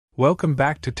Welcome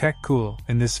back to Tech Cool.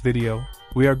 In this video,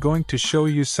 we are going to show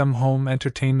you some home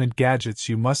entertainment gadgets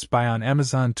you must buy on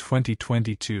Amazon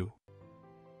 2022.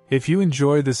 If you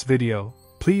enjoy this video,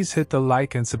 please hit the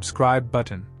like and subscribe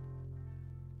button.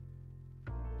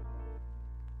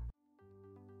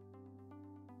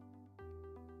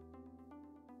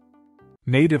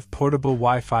 Native Portable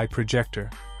Wi-Fi Projector.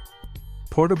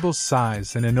 Portable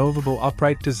size and innovable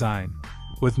upright design,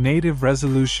 with native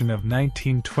resolution of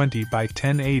 1920 by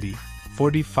 1080,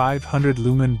 4500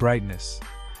 lumen brightness,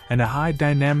 and a high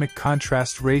dynamic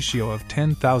contrast ratio of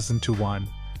 10,000 to 1,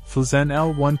 Fluzen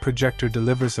L1 projector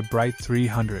delivers a bright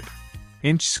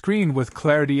 300-inch screen with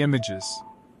clarity images.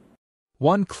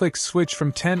 One-click switch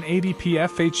from 1080p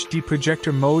FHD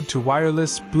projector mode to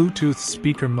wireless Bluetooth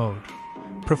speaker mode.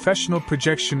 Professional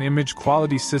projection image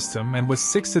quality system and with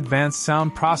 6 advanced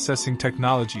sound processing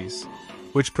technologies,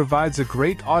 which provides a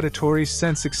great auditory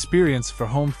sense experience for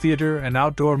home theater and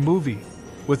outdoor movie,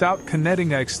 without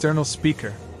connecting an external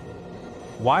speaker.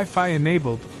 Wi-Fi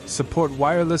enabled, support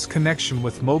wireless connection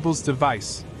with mobile's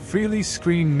device, freely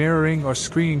screen mirroring or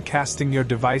screen casting your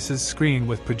device's screen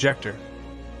with projector.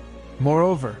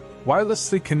 Moreover,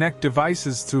 wirelessly connect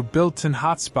devices through built-in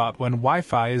hotspot when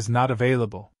Wi-Fi is not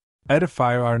available.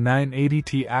 Edifier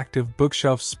R980T Active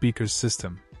Bookshelf Speaker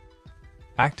System.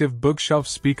 Active bookshelf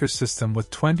speaker system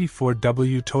with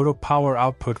 24W total power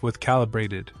output with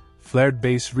calibrated, flared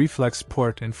bass reflex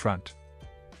port in front.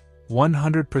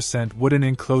 100% wooden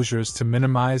enclosures to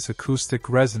minimize acoustic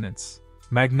resonance,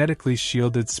 magnetically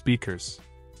shielded speakers.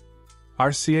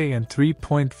 RCA and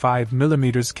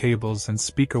 3.5mm cables and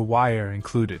speaker wire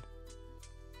included.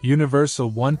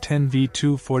 Universal 110V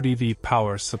 240V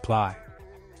power supply.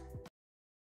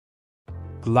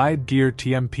 Glide Gear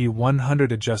TMP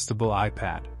 100 adjustable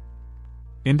iPad.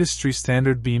 Industry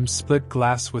standard beam split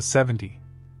glass with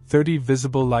 70/30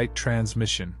 visible light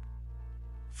transmission.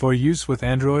 For use with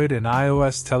Android and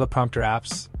iOS teleprompter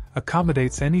apps,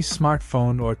 accommodates any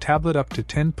smartphone or tablet up to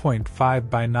 10.5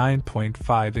 by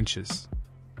 9.5 inches.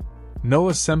 No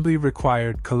assembly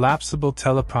required. Collapsible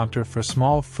teleprompter for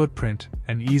small footprint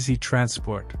and easy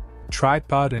transport.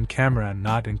 Tripod and camera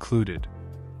not included.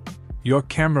 Your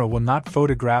camera will not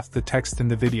photograph the text in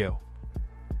the video.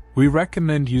 We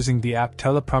recommend using the app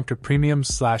Teleprompter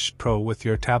Premium/Pro with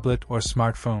your tablet or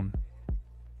smartphone.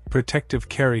 Protective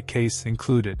carry case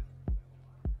included.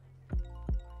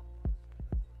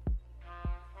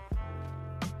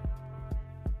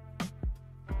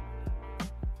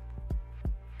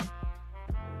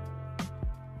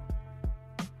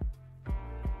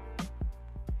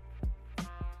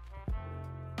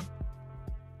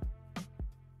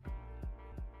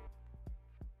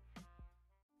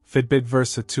 Fitbit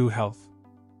Versa 2 Health.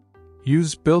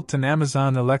 Use built-in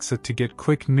Amazon Alexa to get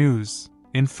quick news,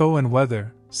 info and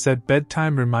weather, set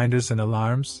bedtime reminders and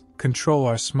alarms, control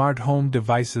our smart home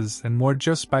devices and more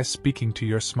just by speaking to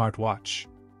your smartwatch.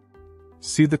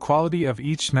 See the quality of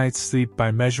each night's sleep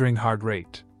by measuring heart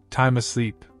rate, time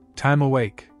asleep, time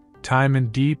awake, time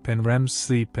in deep and REM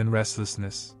sleep and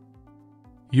restlessness.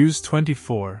 Use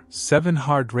 24/7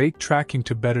 heart rate tracking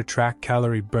to better track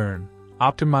calorie burn.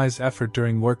 Optimize effort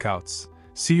during workouts.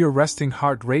 See your resting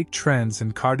heart rate trends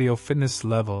and cardio fitness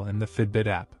level in the Fitbit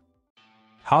app.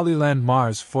 Hollyland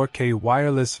Mars 4K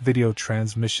Wireless Video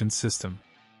Transmission System.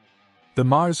 The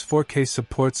Mars 4K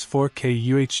supports 4K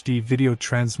UHD video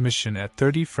transmission at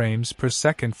 30 frames per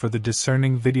second for the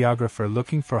discerning videographer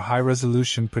looking for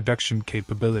high-resolution production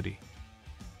capability.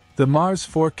 The Mars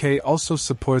 4K also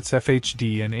supports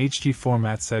FHD and HD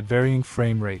formats at varying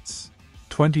frame rates,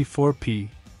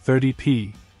 24p,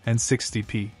 30p, and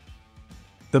 60p.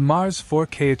 The Mars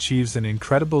 4K achieves an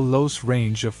incredible close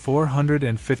range of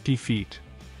 450 feet,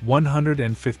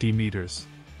 150 meters,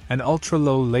 and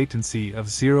ultra-low latency of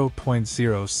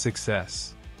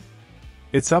 0.06s.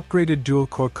 Its upgraded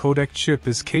dual-core codec chip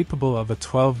is capable of a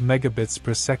 12 megabits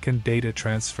per second data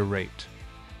transfer rate.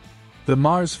 The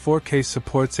Mars 4K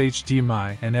supports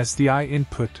HDMI and SDI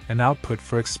input and output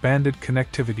for expanded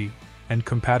connectivity and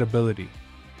compatibility.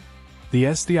 The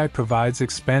SDI provides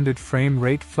expanded frame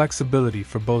rate flexibility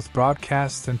for both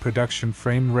broadcast and production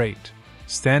frame rate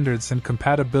standards and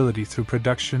compatibility through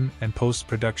production and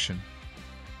post-production.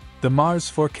 The Mars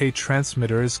 4K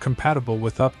transmitter is compatible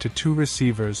with up to 2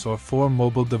 receivers or 4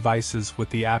 mobile devices with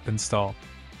the app installed.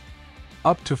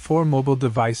 Up to 4 mobile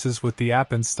devices with the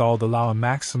app installed allow a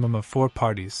maximum of 4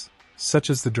 parties, such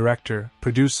as the director,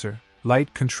 producer,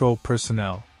 light control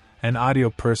personnel, and audio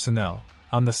personnel,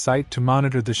 on the site to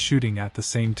monitor the shooting at the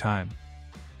same time.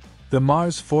 The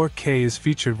Mars 4K is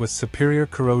featured with superior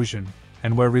corrosion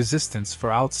and wear resistance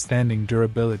for outstanding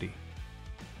durability.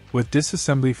 With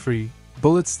disassembly-free,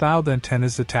 bullet-styled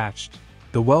antennas attached.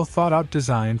 The well-thought-out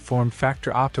design form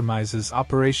factor optimizes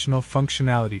operational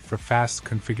functionality for fast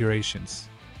configurations.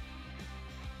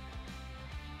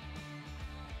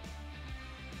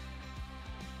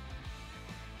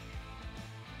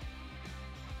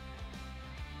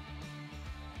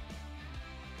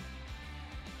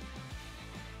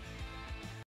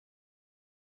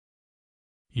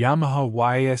 Yamaha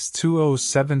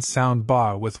YS207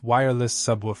 soundbar with wireless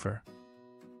subwoofer.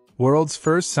 World's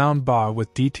first soundbar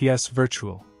with DTS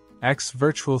Virtual X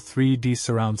Virtual 3D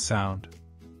surround sound.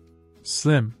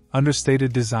 Slim,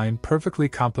 understated design perfectly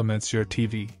complements your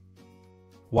TV.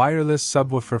 Wireless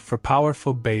subwoofer for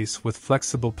powerful bass with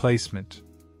flexible placement.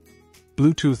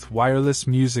 Bluetooth wireless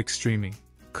music streaming,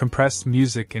 compressed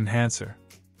music enhancer.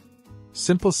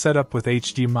 Simple setup with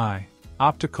HDMI,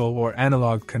 optical or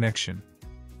analog connection.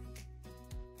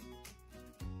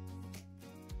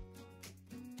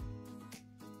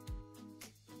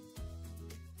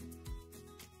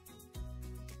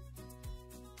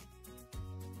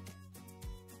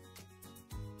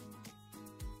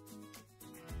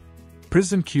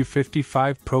 Prism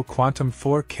Q55 Pro Quantum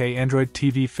 4K Android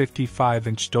TV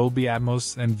 55-inch Dolby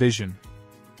Atmos and Vision.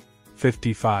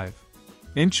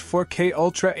 55-inch 4K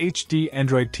Ultra HD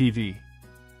Android TV.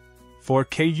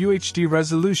 4K UHD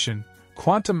resolution,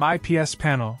 Quantum IPS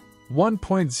panel,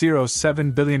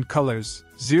 1.07 billion colors,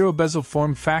 0 bezel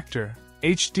form factor,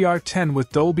 HDR10 with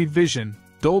Dolby Vision,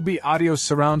 Dolby Audio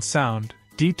Surround Sound,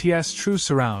 DTS True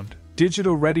Surround,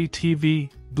 Digital Ready TV,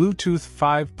 Bluetooth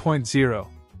 5.0.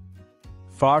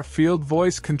 Far Field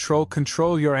Voice Control.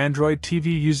 Control your Android TV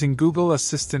using Google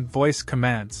Assistant voice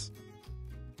commands.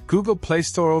 Google Play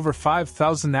Store over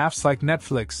 5,000 apps like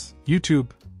Netflix,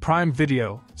 YouTube, Prime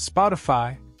Video,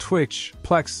 Spotify, Twitch,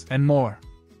 Plex, and more.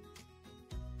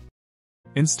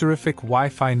 Instarific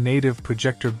Wi-Fi native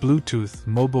projector Bluetooth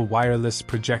mobile wireless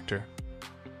projector.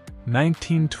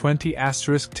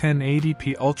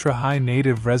 1920*1080p ultra-high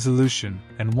native resolution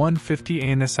and 150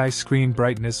 ANSI screen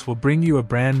brightness will bring you a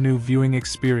brand new viewing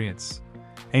experience,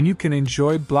 and you can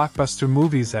enjoy blockbuster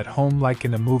movies at home like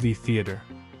in a movie theater.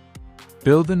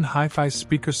 Built-in hi-fi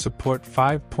speaker support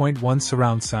 5.1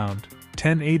 surround sound,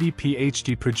 1080p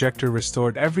HD projector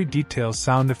restored every detail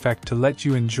sound effect to let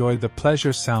you enjoy the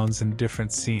pleasure sounds in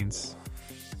different scenes.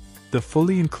 The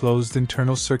fully enclosed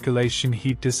internal circulation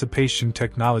heat dissipation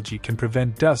technology can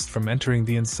prevent dust from entering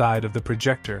the inside of the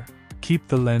projector, keep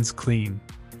the lens clean,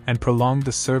 and prolong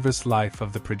the service life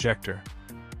of the projector.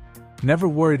 Never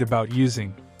worried about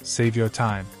using, save your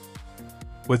time.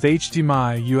 With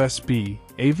HDMI, USB,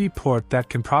 AV port that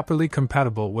can properly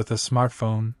compatible with a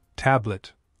smartphone,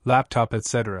 tablet, laptop,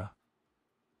 etc.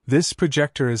 This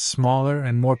projector is smaller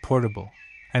and more portable,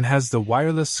 and has the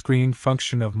wireless screen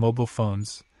function of mobile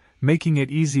phones, making it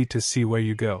easy to see where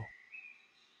you go.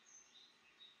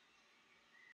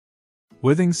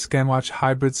 Withings ScanWatch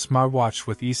Hybrid Smartwatch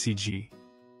with ECG.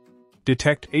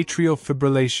 Detect atrial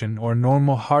fibrillation or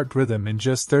normal heart rhythm in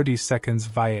just 30 seconds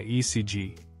via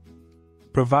ECG.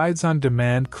 Provides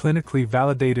on-demand clinically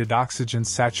validated oxygen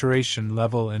saturation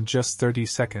level in just 30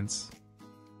 seconds.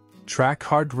 Track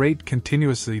heart rate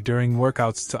continuously during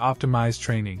workouts to optimize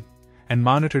training, and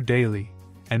monitor daily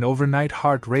and overnight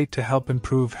heart rate to help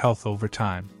improve health over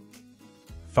time.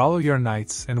 Follow your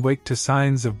nights and wake to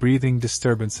signs of breathing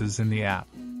disturbances in the app.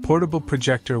 Portable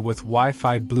projector with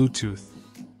Wi-Fi Bluetooth.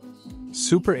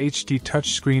 Super HD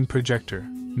touchscreen projector.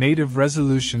 Native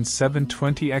resolution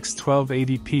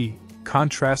 720x1280p.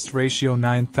 Contrast ratio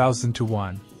 9000 to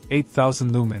 1.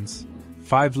 8000 lumens.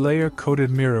 5-layer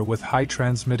coated mirror with high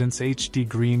transmittance HD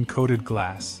green coated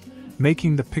glass,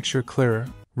 making the picture clearer,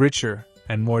 richer,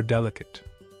 and more delicate.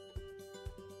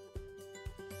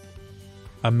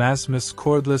 Amazmass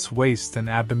Cordless Waist and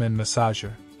Abdomen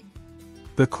Massager.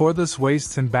 The cordless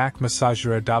waist and back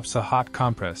massager adopts a hot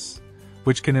compress,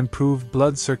 which can improve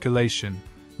blood circulation,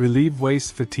 relieve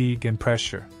waist fatigue and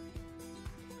pressure,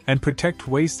 and protect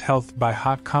waist health by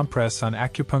hot compress on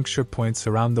acupuncture points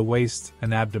around the waist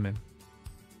and abdomen.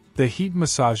 The heat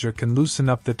massager can loosen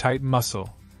up the tight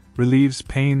muscle, relieves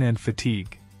pain and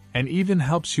fatigue, and even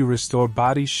helps you restore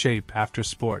body shape after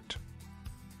sport.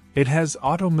 It has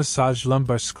auto massage,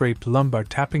 lumbar scrape, lumbar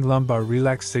tapping, lumbar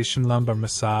relaxation, lumbar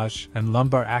massage, and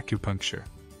lumbar acupuncture.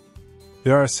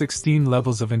 There are 16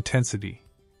 levels of intensity.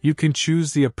 You can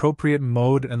choose the appropriate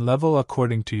mode and level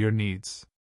according to your needs.